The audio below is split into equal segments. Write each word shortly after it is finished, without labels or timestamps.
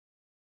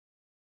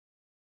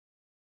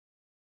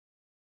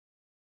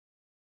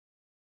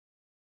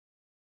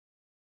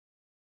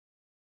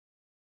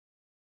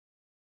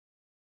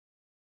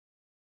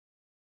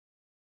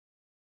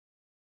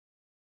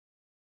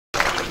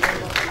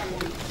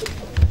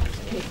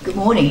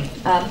morning.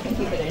 Thank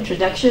you for the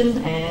introduction,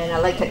 and I'd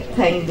like to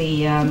thank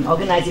the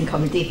organizing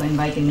committee for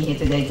inviting me here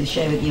today to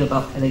share with you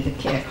about palliative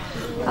care.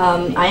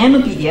 I am a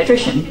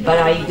pediatrician, but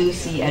I do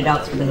see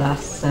adults for the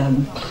last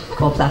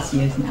 4+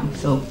 years now.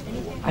 So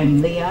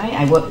I'm Li Ai.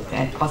 I work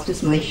at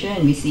HOSPICE Malaysia,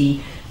 and we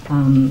see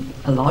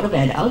a lot of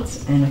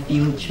adults and a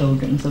few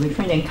children. So we're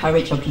trying to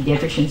encourage our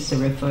pediatricians to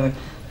refer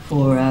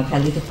for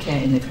palliative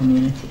care in the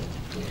community.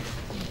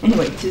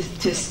 Anyway,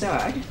 to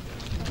start,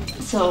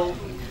 so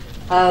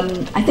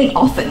I think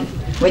often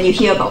when you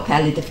hear about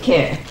palliative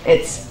care,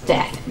 it's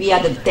death. We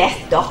are the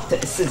death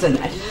doctors, isn't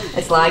it?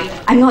 It's like,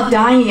 I'm not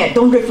dying yet,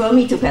 don't refer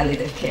me to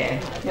palliative care.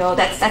 You know,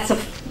 that's a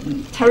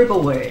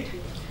terrible word.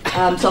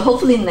 So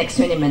hopefully in the next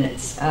 20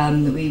 minutes,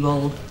 we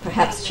will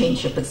perhaps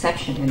change your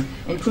perception and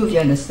improve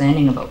your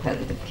understanding about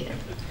palliative care.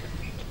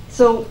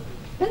 So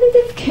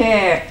palliative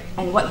care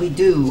and what we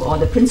do, or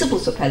the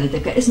principles of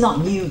palliative care, is not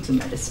new to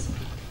medicine.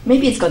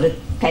 Maybe it's got a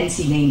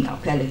fancy name now,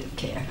 palliative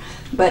care,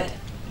 but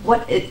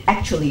what it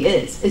actually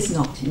is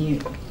not new.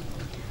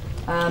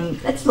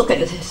 Let's look at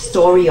the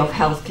story of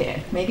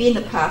healthcare, maybe in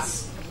the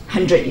past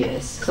 100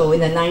 years. So in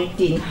the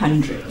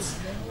 1900s,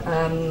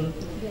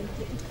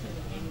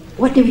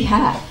 what did we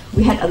have?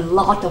 We had a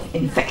lot of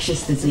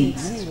infectious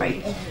diseases,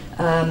 right?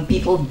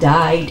 People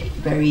died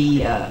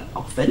very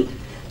often.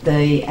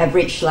 The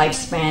average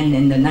lifespan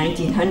in the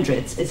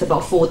 1900s is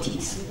about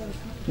 40s.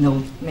 You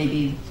know,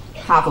 maybe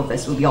half of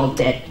us will be all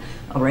dead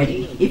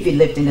already if we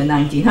lived in the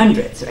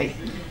 1900s, right?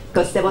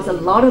 Because there was a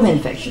lot of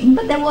infection,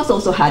 but there was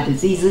also heart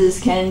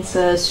diseases,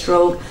 cancer,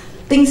 stroke,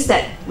 things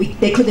that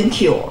they couldn't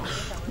cure,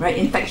 right?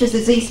 Infectious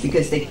disease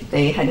because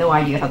they had no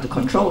idea how to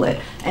control it,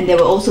 and there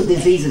were also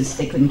diseases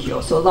they couldn't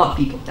cure, so a lot of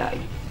people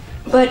died.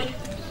 But,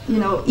 you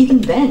know,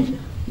 even then,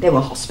 there were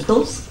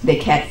hospitals, they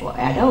cared for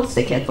adults,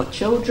 they cared for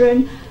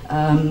children,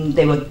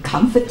 they were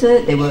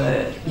comforted, they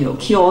were, you know,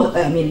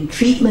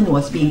 treatment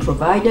was being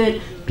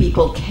provided,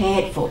 people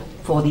cared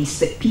for these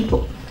sick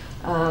people.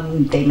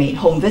 They made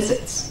home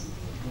visits.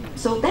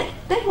 So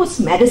that was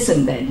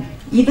medicine then.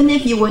 Even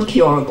if you weren't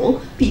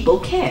curable, people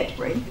cared,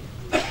 right?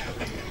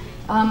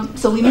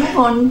 So we move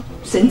on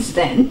since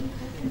then.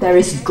 There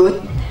is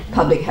good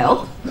public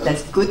health,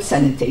 there's good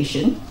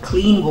sanitation,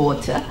 clean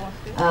water,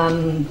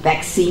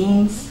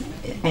 vaccines,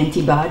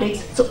 antibiotics.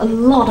 So a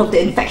lot of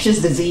the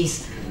infectious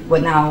disease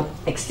were now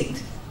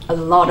extinct. A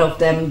lot of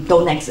them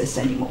don't exist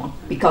anymore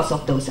because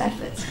of those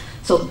efforts.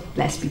 So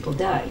less people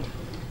died.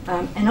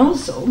 And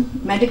also,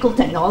 medical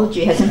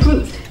technology has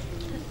improved.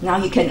 Now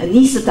you can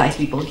anesthetize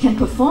people, you can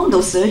perform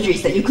those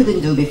surgeries that you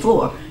couldn't do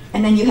before.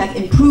 And then you have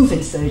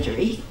improving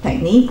surgery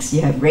techniques,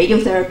 you have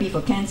radiotherapy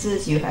for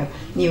cancers, you have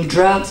new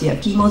drugs, you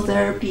have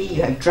chemotherapy,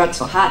 you have drugs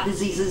for heart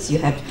diseases, you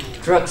have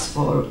drugs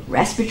for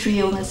respiratory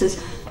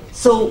illnesses.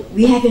 So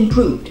we have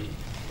improved.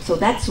 So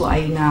that's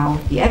why now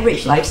the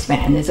average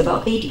lifespan is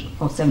about 80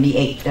 or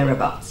 78,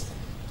 thereabouts.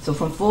 So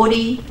from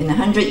 40, in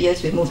 100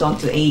 years, we've moved on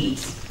to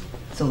 80s.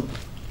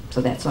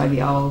 So that's why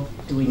we are all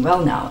doing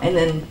well now. And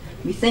then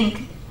we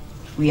think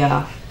we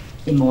are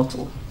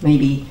immortal.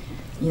 Maybe,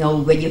 you know,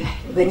 when you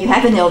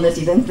have an illness,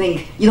 you don't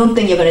think you're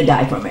going to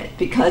die from it,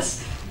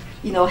 because,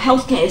 you know,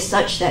 healthcare is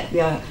such that we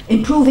are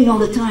improving all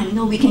the time. You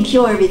know, we can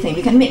cure everything,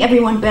 we can make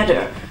everyone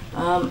better,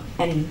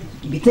 and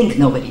we think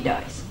nobody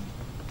dies,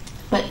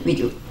 but we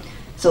do.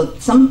 So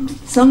some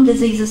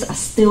diseases are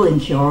still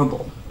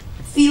incurable.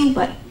 Few,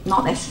 but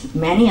not as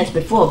many as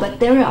before, but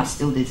there are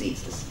still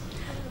diseases.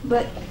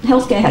 But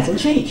healthcare hasn't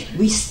changed.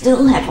 We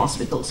still have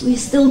hospitals. We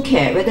still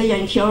care. Whether you're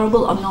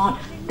incurable or not,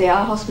 there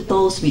are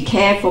hospitals. We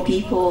care for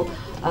people.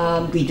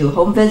 We do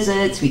home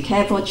visits. We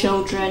care for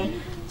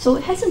children. So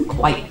it hasn't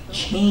quite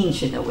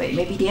changed in a way.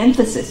 Maybe the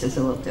emphasis is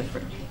a little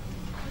different.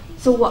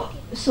 So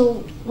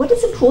what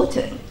is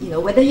important? You know,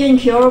 whether you're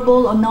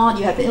incurable or not,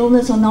 you have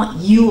illness or not,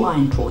 you are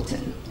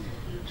important.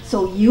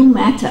 So you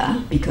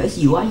matter because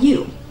you are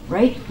you,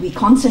 right? We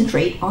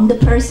concentrate on the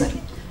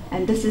person.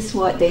 And this is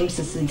what Dame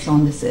Cicely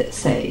Saunders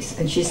says,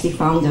 and she's the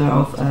founder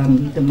of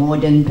the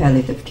modern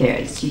palliative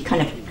care. She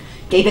kind of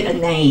gave it a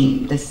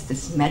name.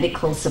 This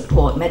medical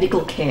support,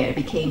 medical care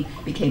became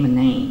a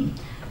name.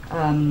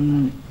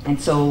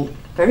 And so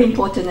very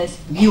important is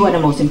you are the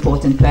most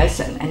important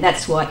person, and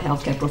that's what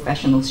healthcare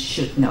professionals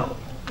should know.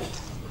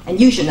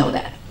 And you should know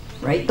that,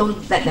 right?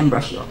 Don't let them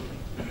brush you off.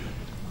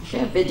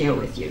 Share a video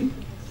with you.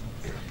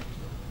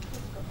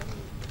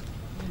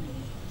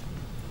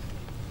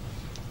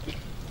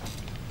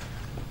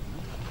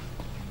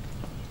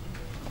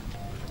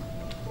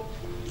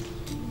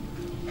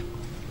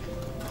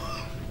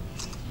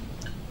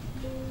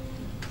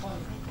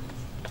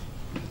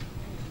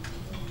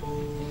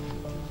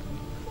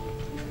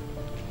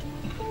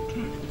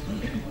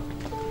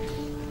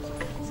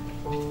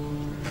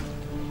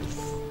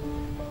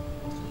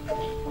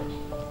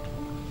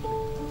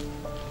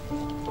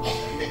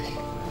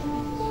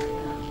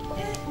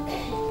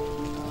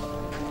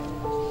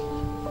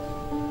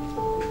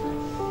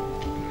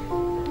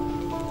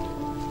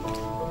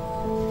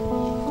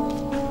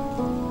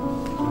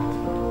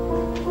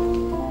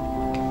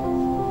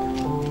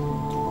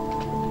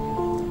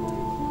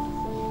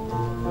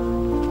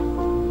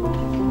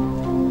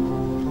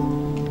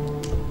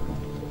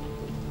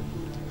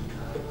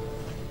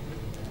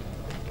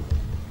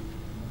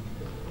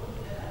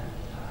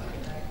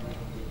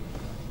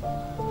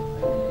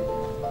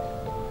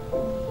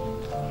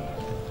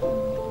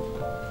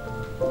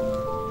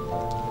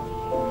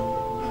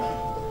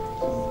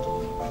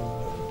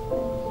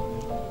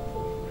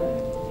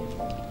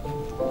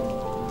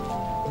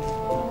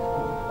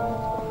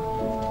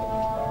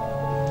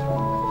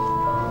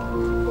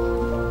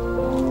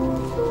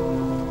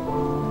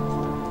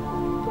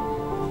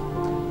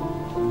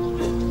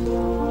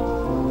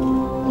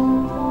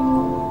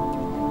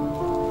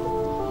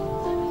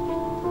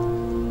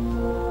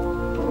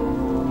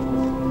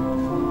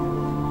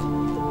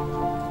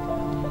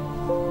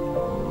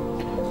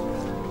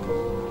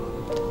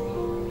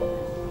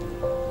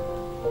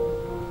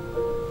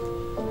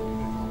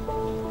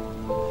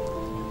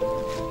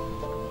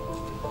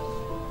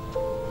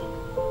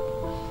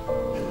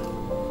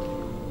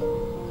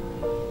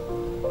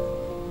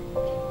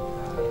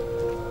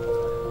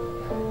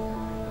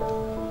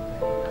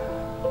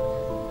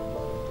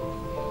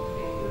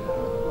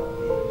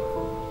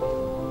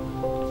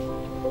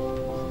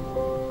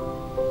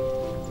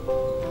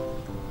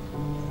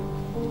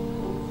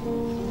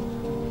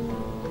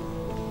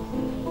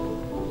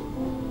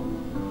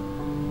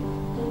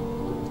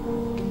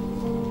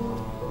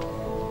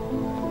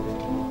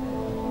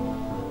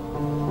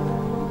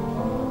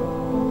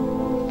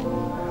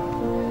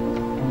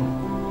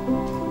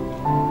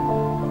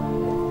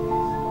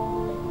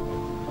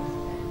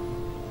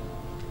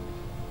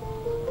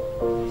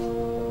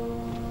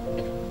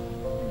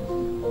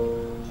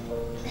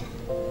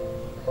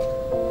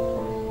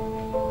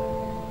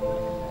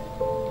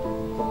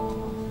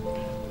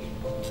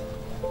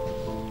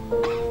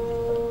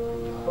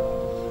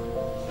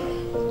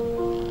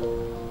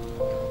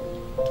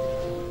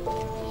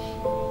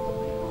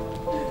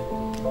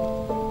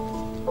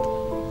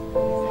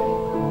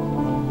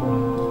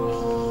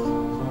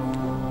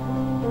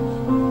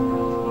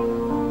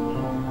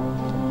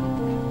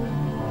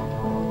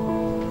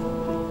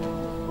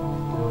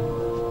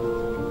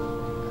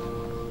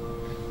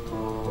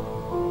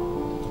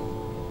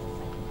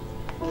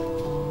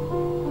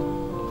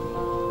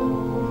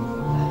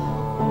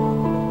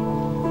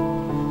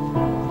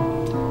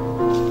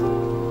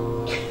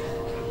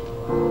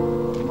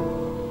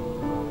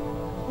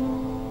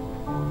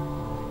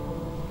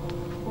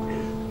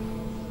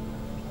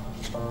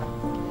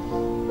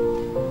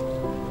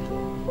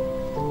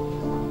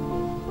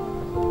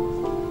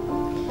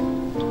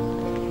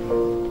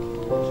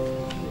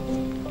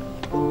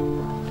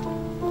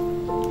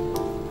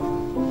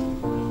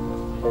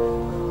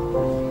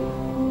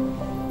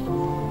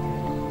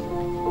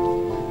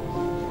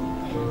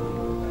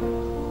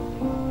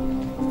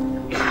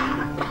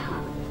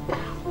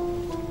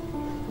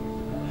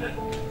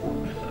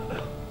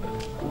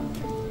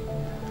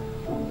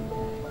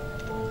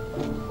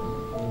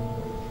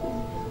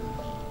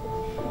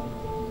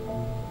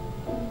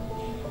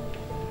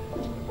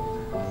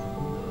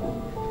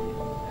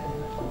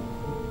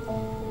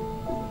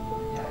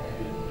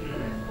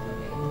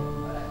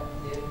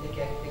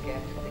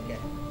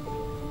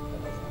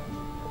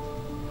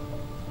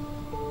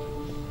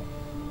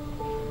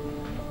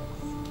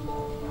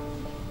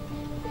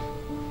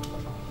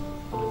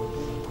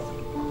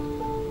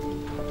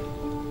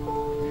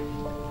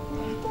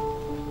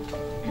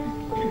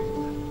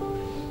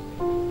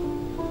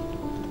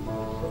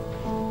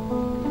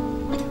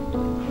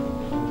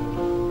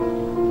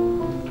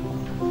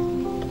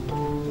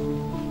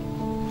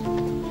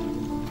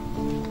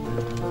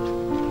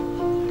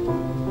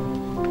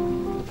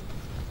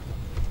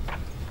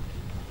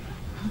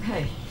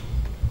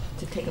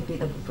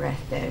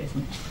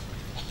 isn't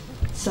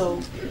it?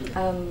 So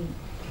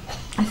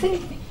I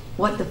think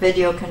what the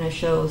video kind of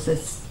shows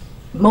is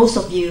most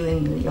of you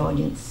in the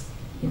audience,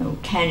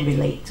 can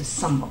relate to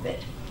some of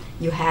it.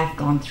 You have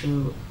gone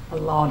through a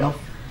lot of,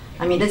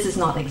 this is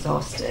not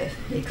exhaustive.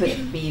 It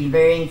could be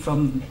varying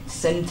from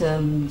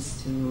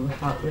symptoms to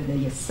whether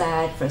you're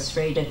sad,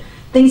 frustrated,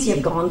 things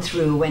you've gone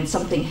through when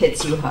something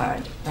hits you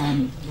hard,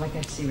 like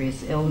a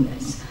serious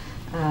illness.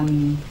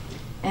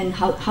 And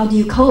how do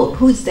you cope?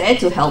 Who's there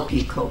to help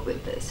you cope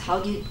with this? How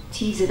do you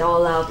tease it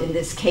all out in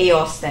this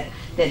chaos that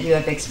you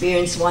have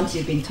experienced once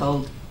you've been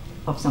told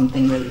of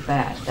something really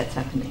bad that's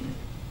happening?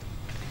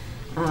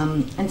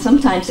 And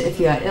sometimes if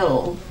you are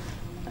ill,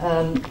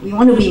 we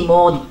want to be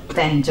more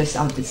than just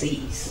our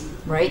disease,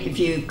 right? If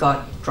you've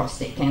got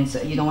prostate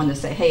cancer, you don't want to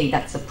say, hey,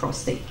 that's a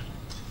prostate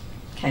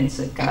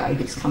cancer guy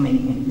who's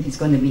coming and he's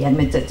going to be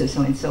admitted to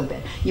so-and-so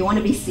bed. You want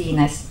to be seen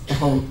as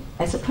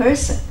as a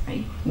person,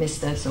 right?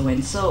 Mr.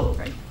 So-and-so,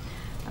 right?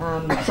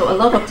 So a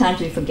lot of times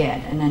we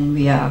forget, and then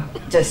we are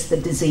just the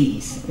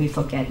disease. We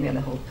forget we are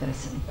the whole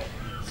person.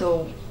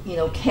 So,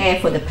 care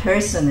for the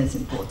person is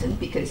important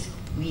because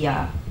we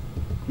are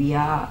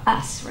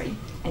us, right?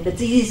 And the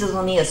disease is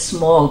only a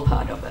small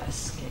part of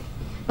us, okay?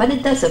 But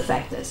it does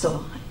affect us,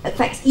 so it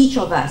affects each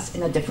of us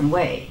in a different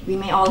way. We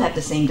may all have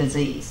the same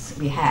disease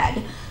we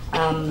had,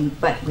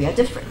 but we are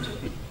different.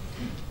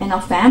 And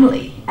our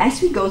family,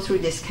 as we go through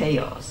this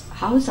chaos,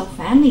 how is our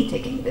family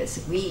taking this?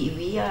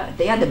 They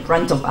are the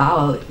brunt of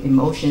our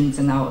emotions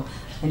and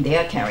they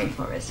are caring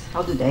for us.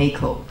 How do they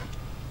cope?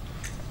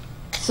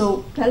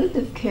 So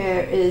palliative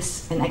care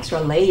is an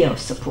extra layer of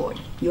support.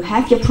 You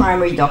have your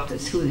primary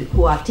doctors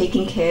who are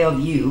taking care of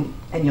you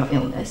and your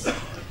illness,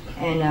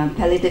 and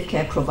palliative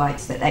care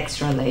provides that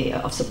extra layer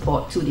of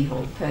support to the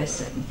whole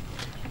person.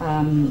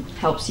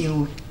 Helps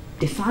you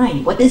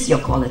define what is your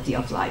quality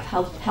of life,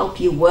 help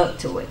you work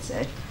towards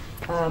it,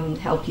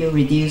 help you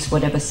reduce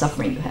whatever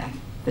suffering you have,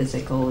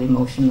 physical,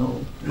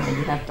 emotional, we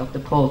have Dr.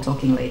 Paul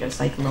talking later,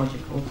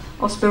 psychological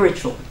or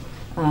spiritual.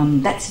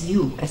 That's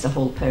you as a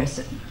whole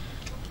person.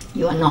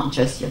 You are not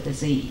just your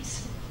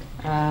disease.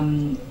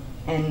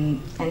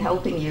 And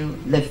helping you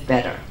live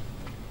better.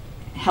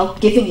 Help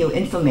giving you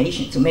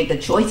information to make the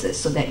choices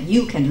so that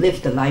you can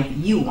live the life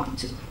you want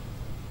to.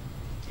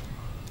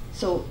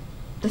 So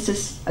this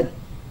is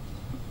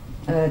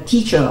a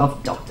teacher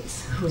of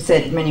doctors who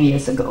said many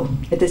years ago,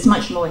 it is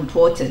much more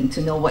important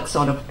to know what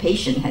sort of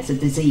patient has a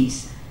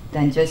disease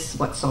than just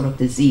what sort of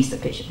disease the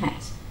patient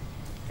has.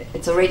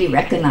 It's already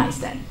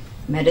recognized that.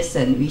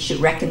 Medicine, we should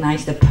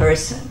recognize the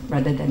person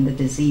rather than the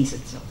disease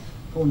itself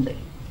only.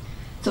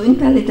 So in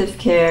palliative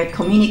care,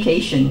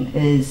 communication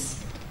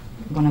is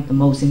one of the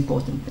most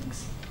important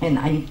things. And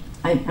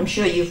I'm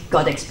sure you've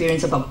got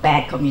experience about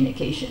bad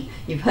communication.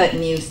 You've heard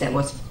news that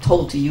was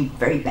told to you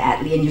very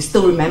badly and you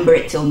still remember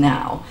it till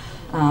now.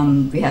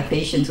 We have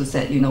patients who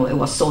said, it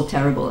was so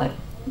terrible,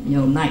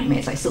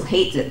 nightmares. I still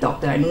hate that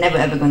doctor. I'm never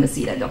ever going to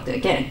see that doctor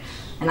again.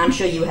 And I'm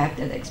sure you have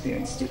that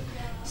experience too.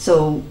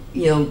 So,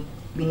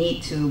 we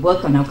need to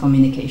work on our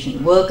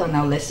communication, work on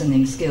our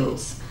listening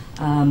skills,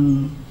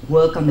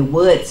 work on the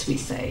words we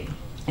say,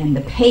 and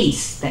the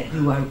pace that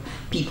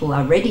people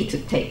are ready to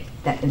take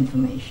that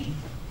information.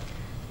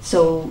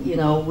 So,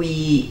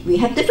 we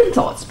have different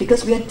thoughts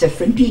because we are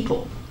different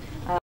people.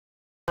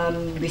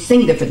 We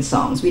sing different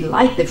songs, we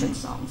like different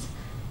songs,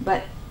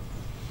 but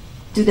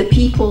do the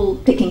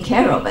people taking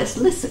care of us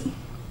listen?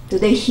 Do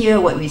they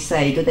hear what we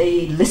say? Do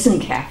they listen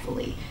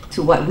carefully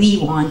to what we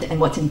want and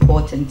what's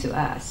important to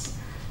us?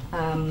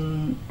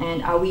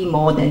 And are we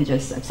more than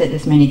just, I've said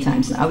this many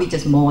times, are we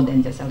just more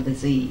than just our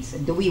disease?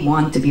 Do we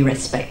want to be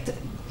respected?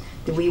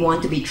 Do we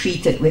want to be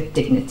treated with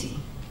dignity?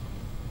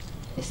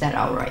 Is that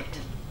our right?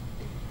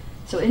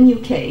 So in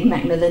UK,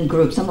 Macmillan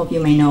Group, some of you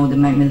may know the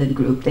Macmillan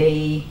Group,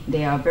 they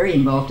are very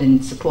involved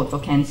in support for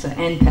cancer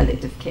and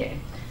palliative care.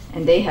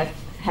 And they have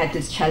had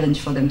this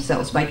challenge for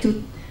themselves. By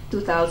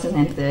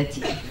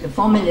 2030, the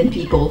 4 million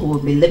people who will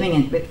be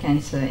living with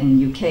cancer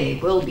in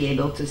UK will be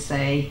able to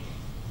say,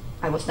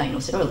 I was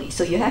diagnosed early.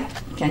 So you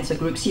have cancer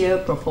groups here,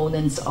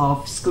 proponents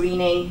of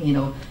screening,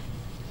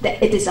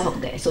 that it is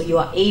out there. So you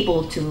are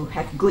able to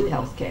have good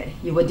health care.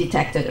 You were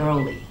detected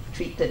early,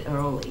 treated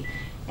early,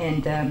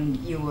 and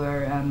you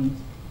were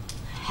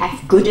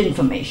have good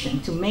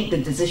information to make the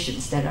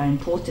decisions that are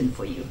important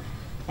for you.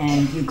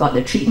 And you got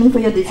the treatment for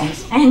your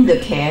disease and the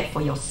care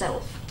for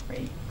yourself,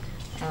 right?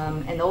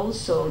 And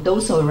also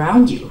those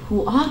around you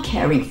who are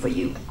caring for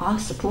you are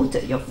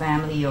supported, your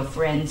family, your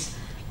friends,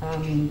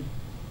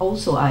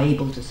 also are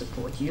able to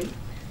support you,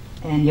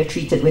 and you're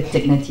treated with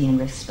dignity and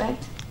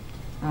respect,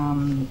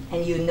 and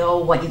you know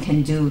what you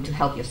can do to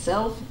help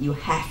yourself. You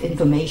have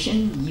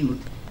information, you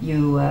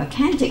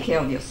can take care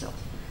of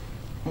yourself,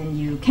 and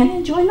you can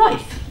enjoy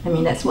life.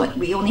 That's what,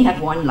 we only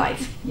have one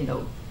life,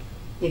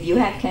 If you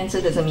have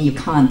cancer doesn't mean you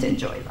can't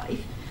enjoy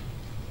life.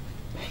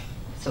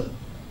 So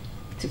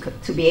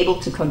to be able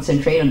to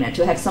concentrate on that,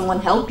 to have someone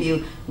help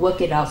you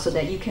work it out so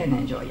that you can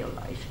enjoy your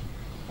life,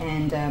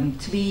 and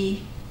to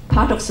be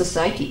part of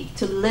society,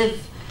 to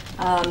live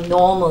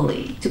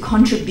normally to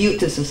contribute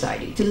to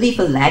society, to leave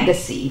a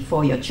legacy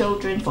for your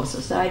children, for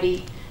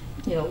society,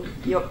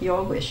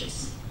 your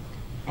wishes.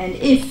 And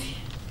if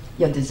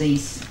your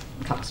disease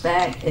comes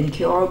back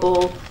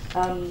incurable,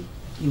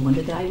 you want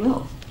to die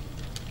well.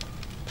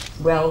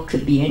 Well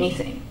could be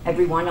anything.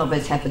 Every one of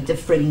us have a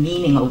different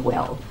meaning of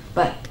well,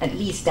 but at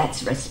least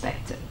that's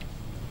respected.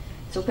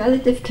 So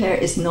palliative care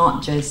is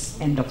not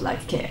just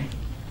end-of-life care.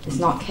 It's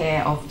not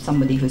care of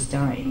somebody who's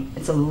dying.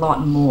 It's a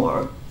lot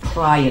more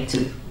prior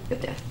to your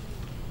death.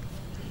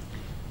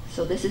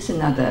 So this is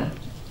another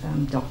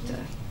doctor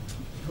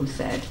who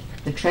said,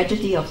 the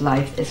tragedy of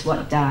life is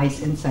what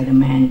dies inside a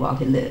man while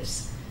he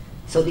lives.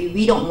 So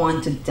we don't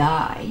want to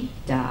die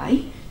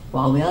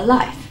while we're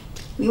alive.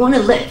 We want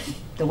to live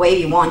the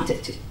way we want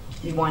it to.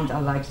 We want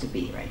our lives to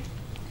be, right?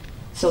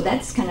 So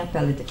that's kind of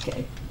palliative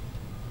care,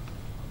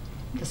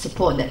 the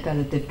support that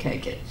palliative care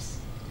gives.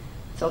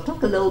 So I'll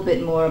talk a little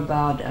bit more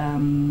about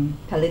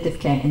palliative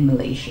care in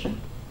Malaysia.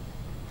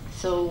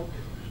 So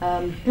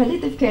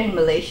palliative care in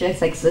Malaysia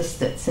has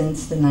existed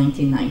since the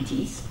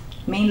 1990s,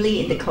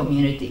 mainly in the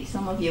community.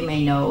 Some of you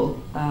may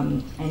know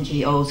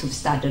NGOs who've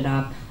started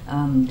up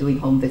doing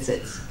home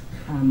visits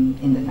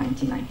in the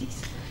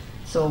 1990s.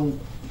 So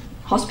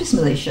Hospice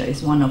Malaysia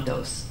is one of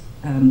those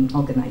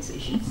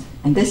organizations,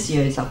 and this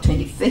year is our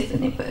 25th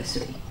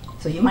anniversary.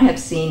 So you might have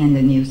seen in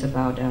the news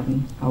about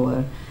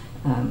our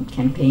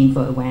campaign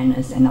for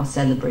awareness and our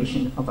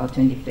celebration of our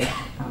 25th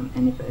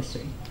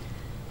anniversary.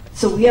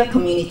 So we are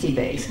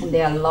community-based, and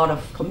there are a lot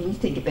of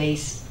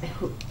community-based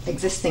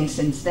existing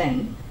since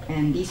then,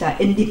 and these are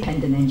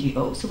independent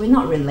NGOs, so we're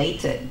not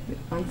related,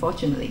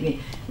 unfortunately.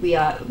 We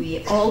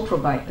all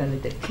provide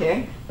palliative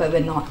care, but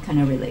we're not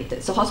kind of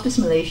related. So Hospice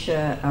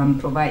Malaysia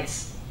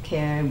provides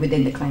care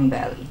within the Klang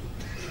Valley.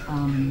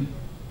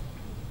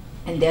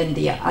 And then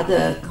there are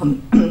other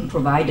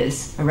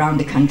providers around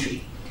the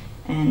country.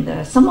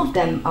 And some of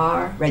them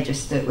are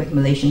registered with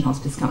Malaysian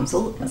Hospice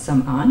Council, and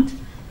some aren't.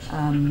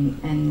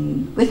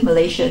 And with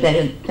Malaysia,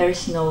 there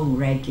is no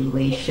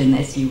regulation,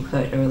 as you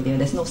heard earlier.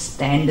 There's no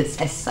standards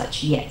as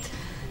such yet.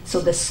 So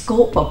the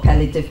scope of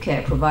palliative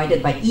care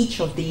provided by each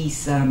of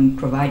these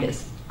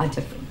providers are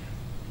different,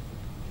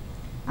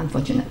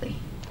 unfortunately.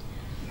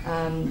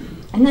 And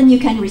then you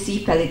can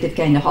receive palliative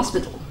care in the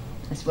hospital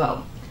as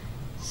well.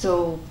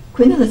 So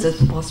Queen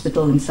Elizabeth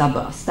Hospital in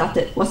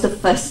Sabah was the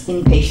first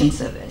inpatient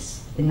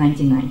service in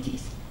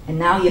 1990s. And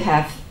now you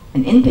have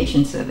an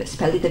inpatient service,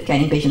 palliative care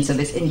inpatient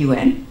service in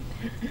UM,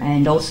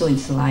 and also in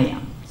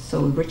Selayang.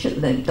 So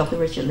Dr.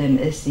 Richard Lim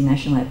is the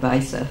national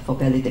advisor for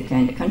palliative care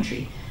in the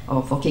country,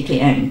 or for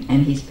KKM,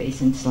 and he's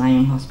based in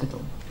Selayang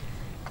Hospital.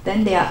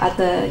 Then there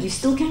are you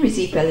still can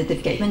receive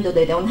palliative care, even though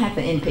they don't have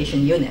an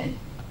inpatient unit,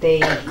 they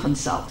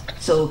consult.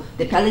 So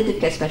the palliative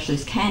care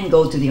specialist can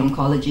go to the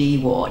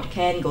oncology ward,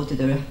 can go to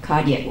the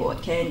cardiac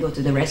ward, can go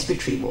to the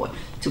respiratory ward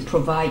to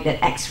provide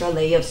that extra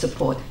layer of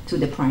support to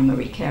the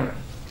primary carer.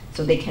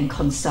 So they can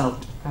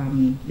consult,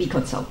 be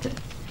consulted.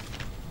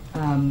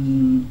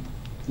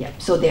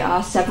 So there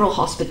are several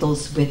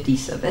hospitals with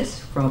this service,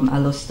 from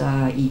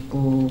Alostar,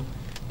 Ipoh,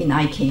 in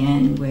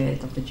IKN where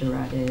Dr.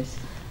 Gerard is,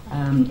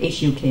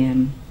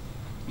 HUKM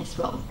as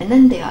well. And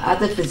then there are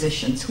other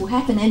physicians who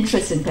have an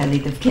interest in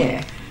palliative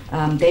care.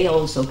 They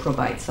also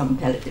provide some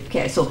palliative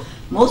care. So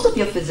most of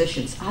your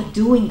physicians are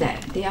doing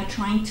that. They are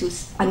trying to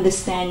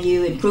understand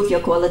you, improve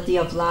your quality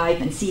of life,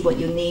 and see what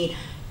you need,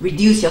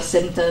 reduce your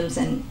symptoms,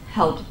 and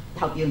help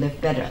you live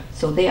better.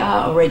 So there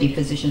are already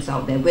physicians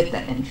out there with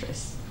that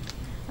interest.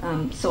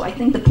 So I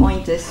think the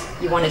point is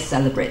you want to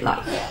celebrate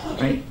life,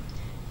 right?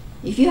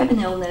 If you have an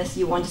illness,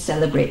 you want to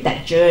celebrate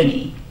that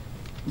journey,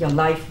 your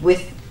life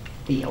with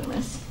the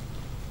illness.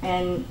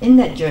 And in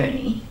that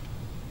journey,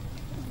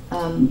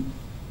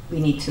 we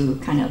need to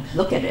kind of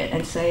look at it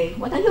and say,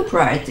 what are your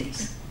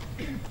priorities?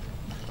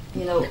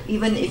 You know,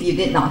 even if you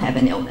did not have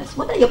an illness,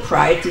 what are your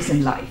priorities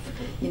in life?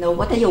 You know,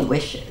 what are your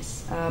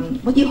wishes?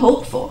 What do you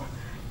hope for?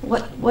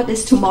 What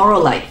is tomorrow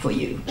like for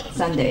you?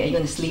 Sunday, are you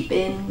going to sleep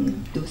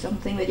in, do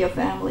something with your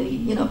family?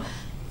 You know,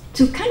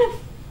 to kind of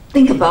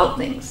think about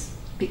things,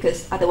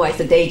 because otherwise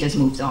the day just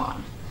moves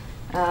on.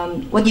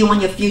 What do you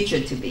want your future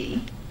to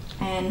be?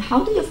 And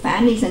how do your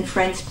families and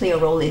friends play a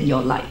role in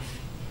your life?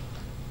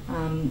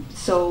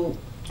 So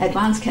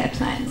advanced care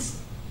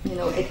plans, you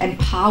know, it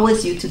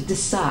empowers you to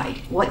decide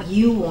what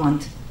you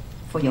want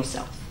for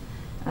yourself.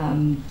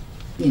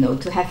 You know,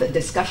 to have a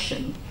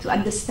discussion, to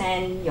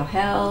understand your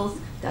health,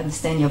 to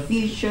understand your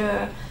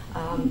future,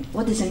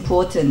 what is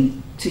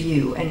important to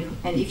you,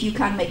 and if you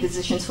can't make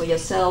decisions for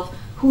yourself,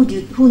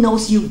 who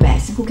knows you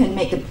best, who can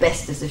make the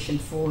best decision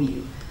for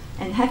you,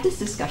 and have this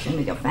discussion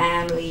with your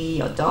family,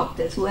 your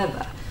doctors,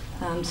 whoever,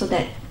 so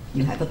that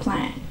you have a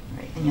plan,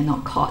 right, and you're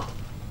not caught.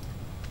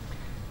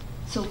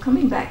 So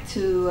coming back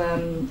to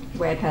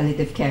where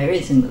palliative care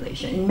is in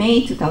Malaysia, in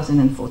May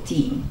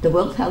 2014, the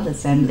World Health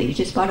Assembly, which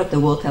is part of the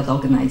World Health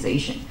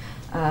Organization,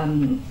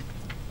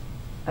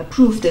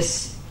 approved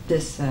this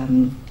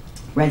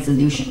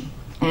resolution.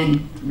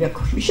 And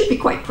we should be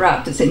quite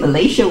proud to say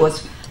Malaysia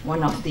was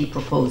one of the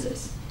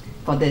proposers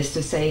for this,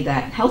 to say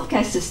that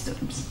healthcare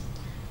systems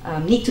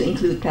need to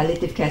include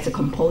palliative care as a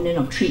component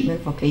of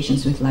treatment for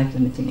patients with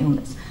life-limiting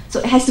illness. So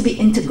it has to be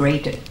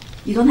integrated.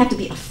 You don't have to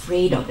be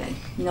afraid of it.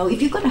 You know,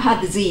 if you've got a heart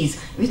disease,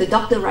 if the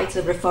doctor writes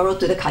a referral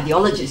to the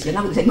cardiologist, you're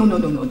not going to say, no,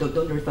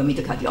 don't refer me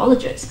to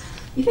cardiologist.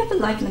 If you have a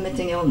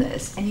life-limiting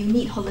illness and you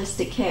need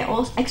holistic care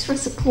or extra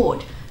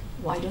support,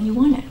 why don't you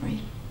want it,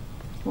 right?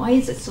 Why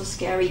is it so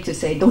scary to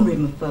say, don't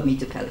refer me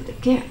to palliative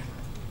care?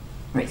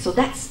 Right, so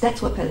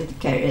that's what palliative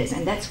care is,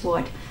 and that's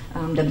what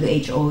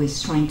WHO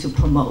is trying to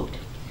promote,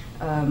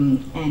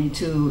 and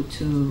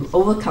to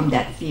overcome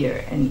that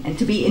fear and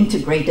to be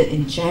integrated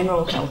in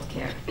general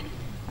healthcare.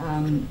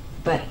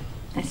 But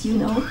as you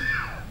know,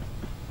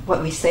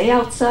 what we say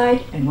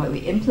outside and what we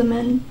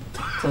implement,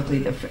 totally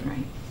different,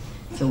 right?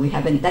 So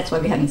that's why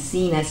we haven't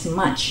seen as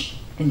much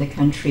in the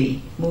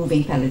country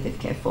moving palliative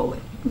care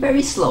forward.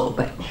 Very slow,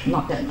 but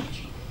not that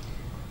much.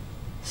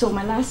 So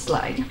my last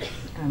slide,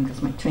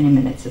 because my 20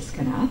 minutes is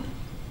kind of up.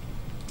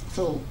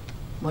 So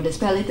what is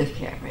palliative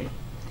care, right?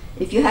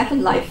 If you have a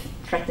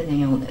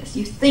life-threatening illness,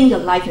 you think your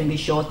life can be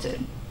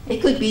shortened.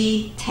 It could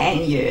be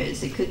 10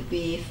 years, it could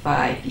be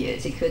 5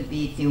 years, it could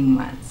be a few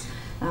months.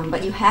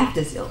 But you have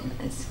this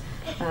illness.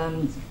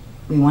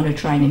 We want to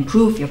try and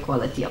improve your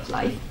quality of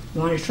life. We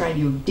want to try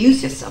and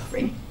reduce your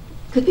suffering.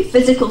 It could be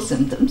physical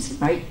symptoms,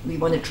 right? We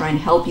want to try and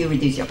help you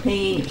reduce your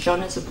pain, your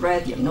shortness of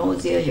breath, your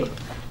nausea, your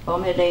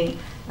vomiting,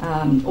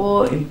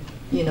 or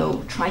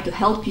try to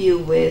help you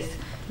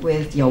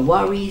with your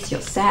worries,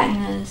 your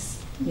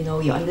sadness,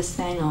 your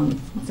understanding on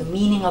what's the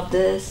meaning of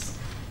this.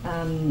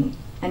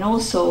 And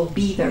also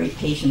be very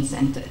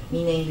patient-centered,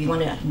 meaning we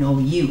want to know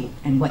you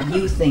and what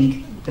you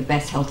think the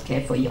best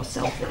healthcare for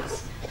yourself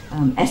is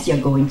as you're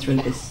going through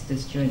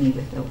this journey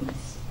with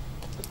illness.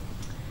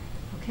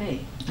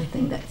 Okay, I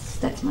think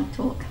that's my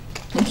talk.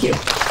 Thank you.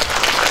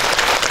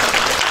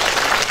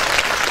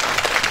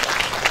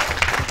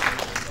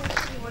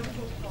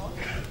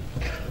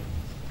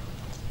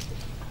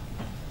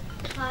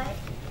 Hi.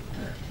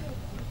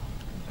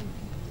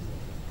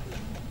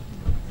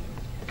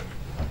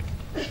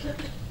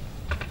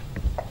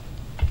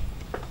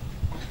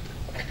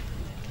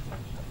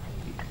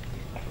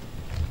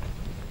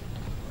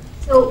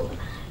 So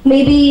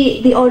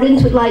maybe the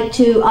audience would like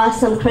to ask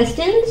some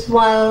questions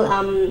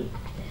while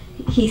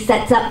he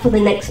sets up for the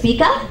next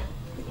speaker.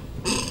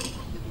 Do you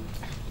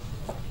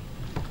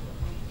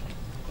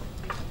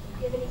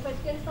have any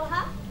questions for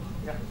her?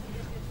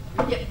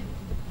 Yeah.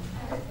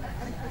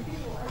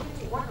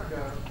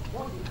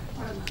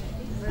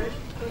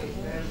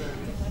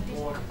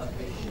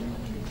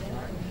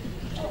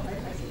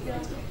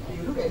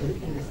 You look at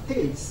it in the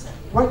States,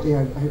 what they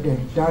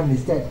have done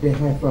is that they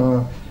have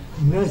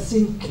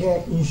nursing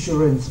care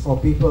insurance for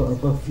people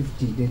above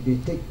 50. They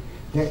take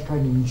that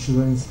kind of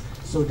insurance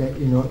so that,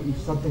 if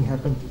something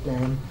happened to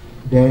them,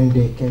 then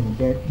they can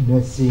get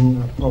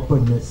nursing, proper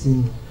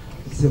nursing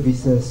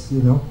services,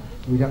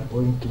 without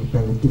going to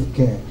palliative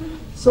care.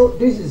 So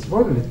this is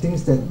one of the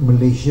things that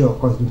Malaysia, of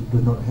course,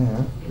 do not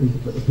have.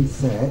 It's a bit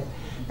sad.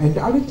 And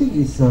the other thing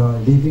is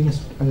living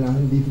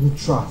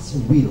trust,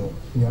 will,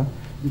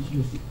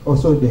 which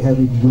also they have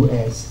in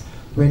US.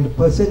 When the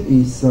person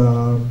is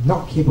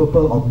not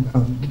capable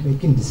of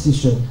making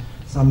decision,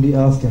 somebody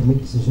else can make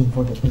decision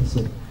for the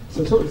person.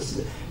 So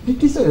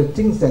these are the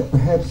things that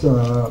perhaps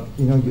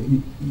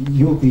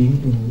you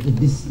being in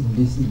this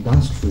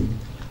industry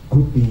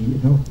could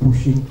be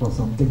pushing for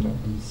something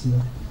like this.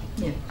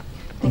 Yeah.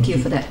 Thank you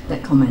for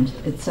that comment.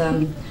 It's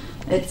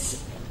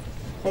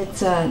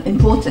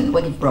important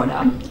what you've brought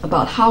up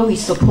about how we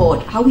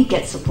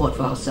get support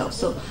for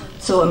ourselves.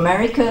 So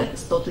America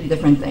is totally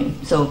different thing.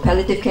 So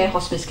palliative care,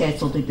 hospice care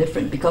is totally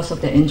different because of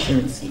their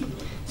insurance scheme.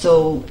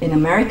 So in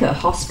America,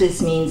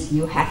 hospice means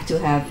you have to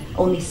have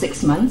only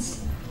 6 months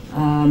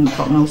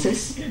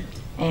prognosis,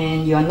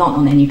 and you are not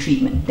on any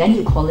treatment. Then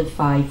you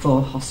qualify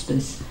for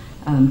hospice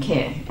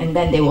care, and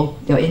then your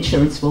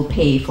insurance will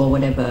pay for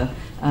whatever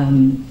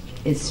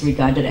is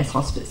regarded as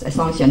hospice, as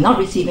long as you're not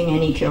receiving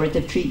any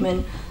curative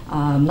treatment,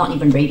 not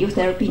even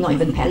radiotherapy, not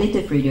even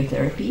palliative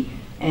radiotherapy,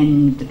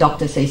 and the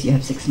doctor says you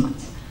have 6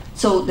 months.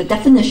 So the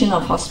definition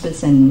of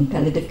hospice and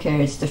palliative care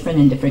is different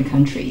in different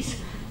countries.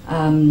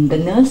 The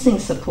nursing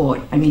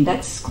support,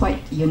 that's quite,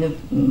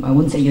 I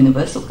wouldn't say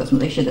universal because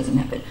Malaysia doesn't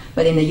have it,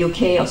 but in the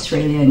UK,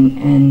 Australia,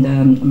 and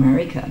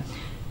America,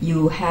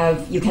 you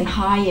can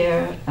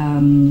hire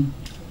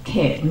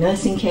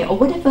nursing care, or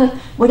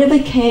whatever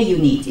care you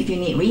need. If you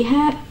need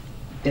rehab,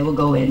 they will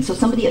go in. So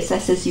somebody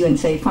assesses you and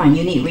say, fine,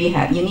 you need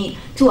rehab. You need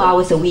 2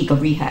 hours a week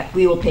of rehab.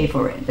 We will pay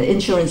for it. The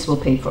insurance will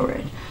pay for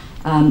it.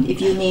 If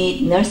you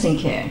need nursing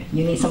care,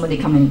 you need somebody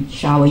to come and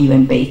shower you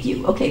and bathe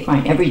you. Okay,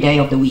 fine, every day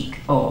of the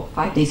week or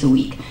 5 days a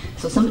week.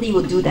 So somebody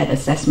will do that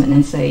assessment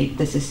and say,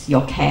 this is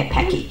your care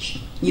package.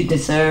 You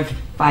deserve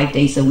 5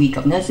 days a week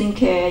of nursing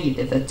care. You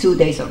deserve 2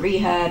 days of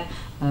rehab,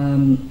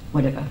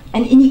 whatever.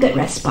 And you get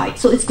respite.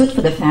 So it's good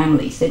for the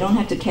families. They don't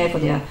have to care for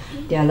their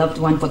loved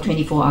one for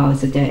 24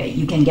 hours a day.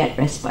 You can get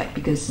respite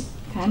because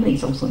family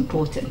is also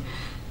important.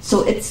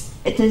 So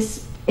it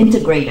is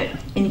integrated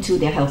into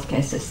their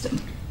healthcare system.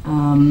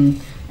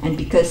 and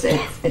because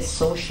it's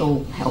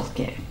social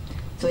healthcare.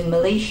 So in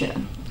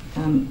Malaysia,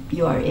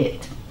 you are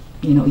it.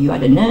 You know, you are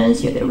the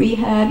nurse, you're the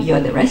rehab, you are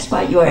the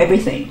respite, you are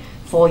everything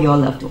for your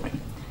loved one.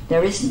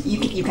 There is,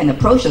 you can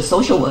approach a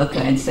social worker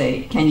and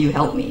say, can you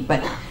help me?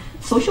 But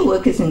social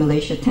workers in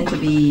Malaysia tend to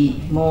be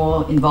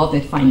more involved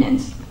with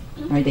finance,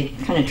 right? They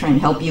kind of try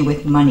and help you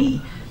with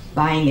money,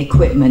 buying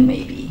equipment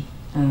maybe,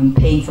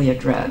 paying for your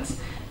drugs.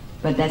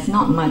 But that's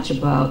not much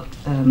about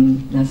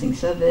nursing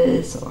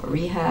service or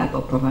rehab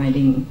or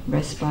providing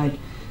respite.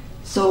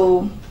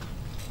 So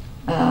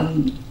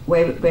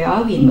where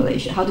are we in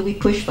Malaysia? How do we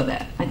push for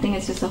that? I think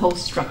it's just the whole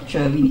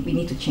structure. We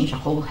need to change our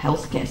whole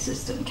healthcare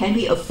system. Can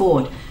we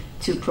afford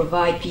to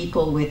provide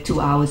people with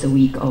 2 hours a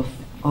week of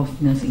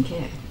nursing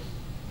care?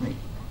 Right.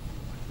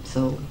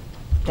 So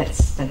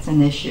that's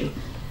an issue.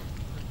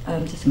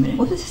 Just a minute.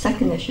 What was the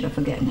second issue? I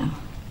forget now.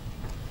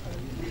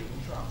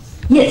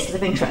 Yes,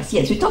 living trust.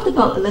 Yes, we talked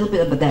about a little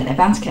bit about that,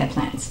 advanced care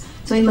plans.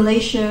 So in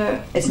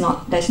Malaysia, there's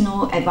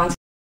no advanced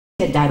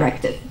care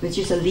directive, which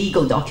is a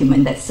legal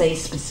document that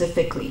says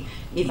specifically,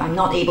 if I'm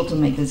not able to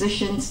make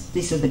decisions,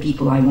 these are the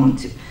people I want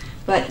to.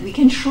 But we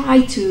can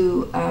try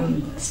to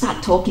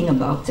start talking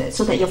about it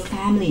so that your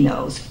family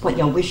knows what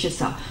your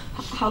wishes are,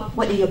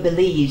 what are your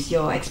beliefs,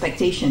 your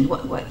expectations,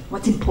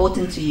 what's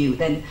important to you.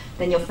 Then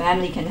your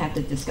family can have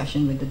the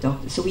discussion with the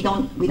doctor. So we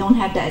don't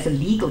have that as a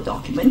legal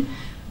document,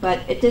 but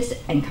it is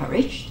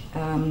encouraged,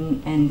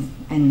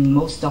 and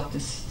most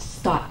doctors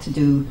start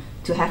to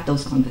have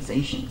those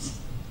conversations.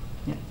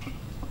 Yeah.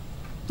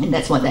 And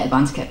that's what the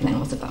advanced care plan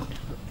was about.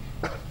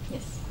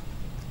 Yes.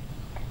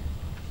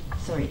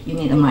 Sorry, you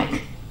need a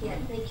mic. Yeah,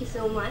 thank you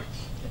so much.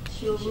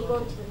 We'll move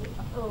on to the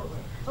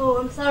oh,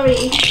 I'm sorry.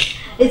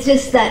 It's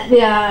just that we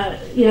are,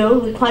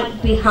 we're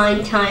quite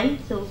behind time.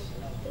 So,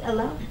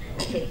 allow?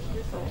 Okay.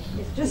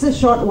 Just a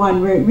short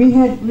one. We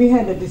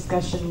had a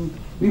discussion.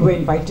 We were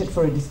invited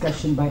for a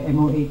discussion by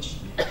MOH.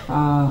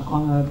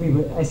 We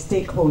were as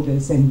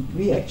stakeholders, and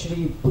we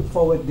actually put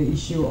forward the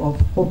issue of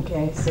home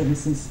care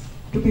services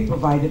to be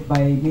provided by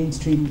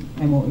mainstream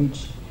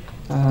MOH,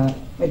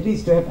 at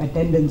least to have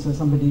attendance or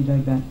somebody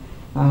like that.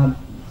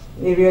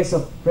 Areas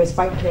of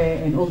respite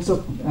care, and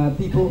also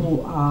people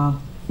who are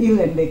ill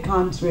and they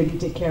can't really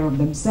take care of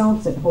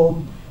themselves at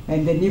home,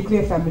 and the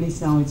nuclear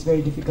families now, it's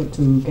very difficult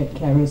to get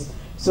carers.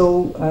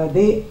 So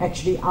they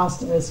actually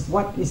asked us,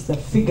 what is the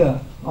figure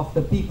of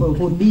the people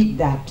who need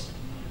that?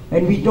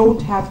 And we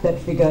don't have that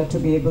figure to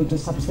be able to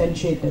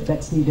substantiate that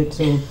that's needed.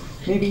 So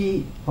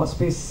maybe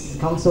Hospice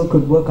Council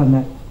could work on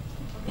that.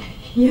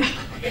 Yeah.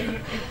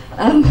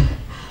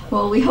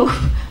 Well, we hope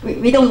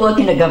we don't work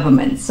in the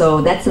government,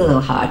 so that's a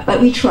little hard,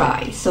 but we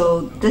try.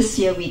 So this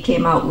year we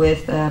came out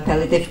with a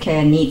palliative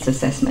care needs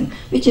assessment,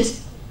 which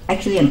is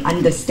actually an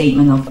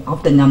understatement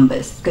of the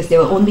numbers, because they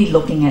were only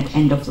looking at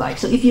end of life.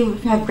 So if you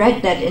have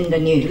read that in the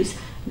news,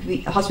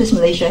 Hospice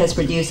Malaysia has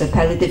produced a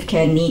palliative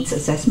care needs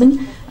assessment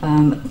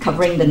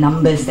covering the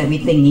numbers that we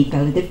think need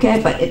palliative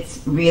care, but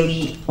it's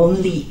really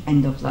only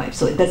end of life.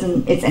 So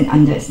it's an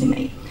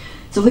underestimate.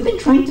 So we've been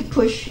trying to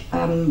push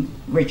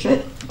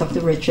Dr.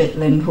 Richard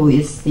Lim, who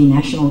is the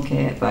National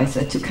Care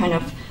Advisor, to kind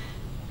of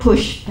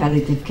push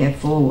palliative care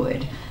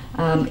forward.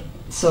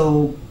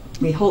 So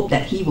we hope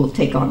that he will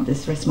take on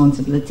this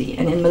responsibility.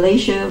 And in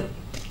Malaysia,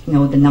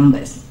 the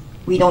numbers,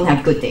 we don't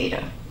have good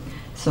data.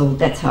 So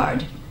that's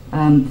hard.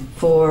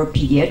 For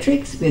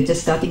pediatrics, we're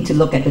just starting to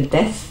look at the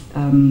death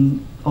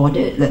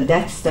audit, the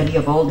death study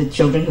of all the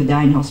children who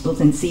die in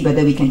hospitals, and see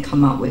whether we can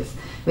come up with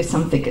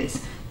some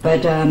figures.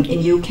 But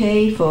in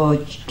UK, for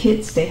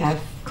kids, they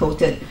have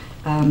quoted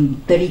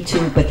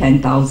 32 per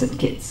 10,000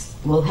 kids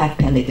will have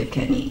palliative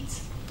care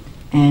needs.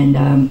 And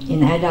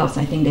in adults,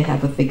 I think they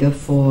have a figure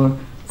for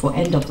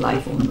end of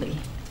life only.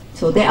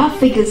 So there are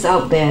figures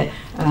out there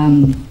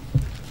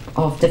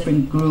of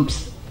different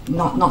groups,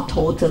 not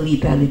totally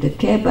palliative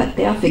care, but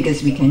there are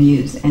figures we can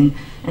use. And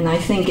I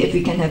think if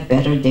we can have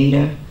better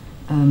data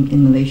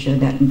in Malaysia,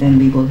 then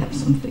we will have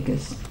some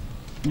figures.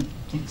 Yeah,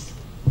 thanks.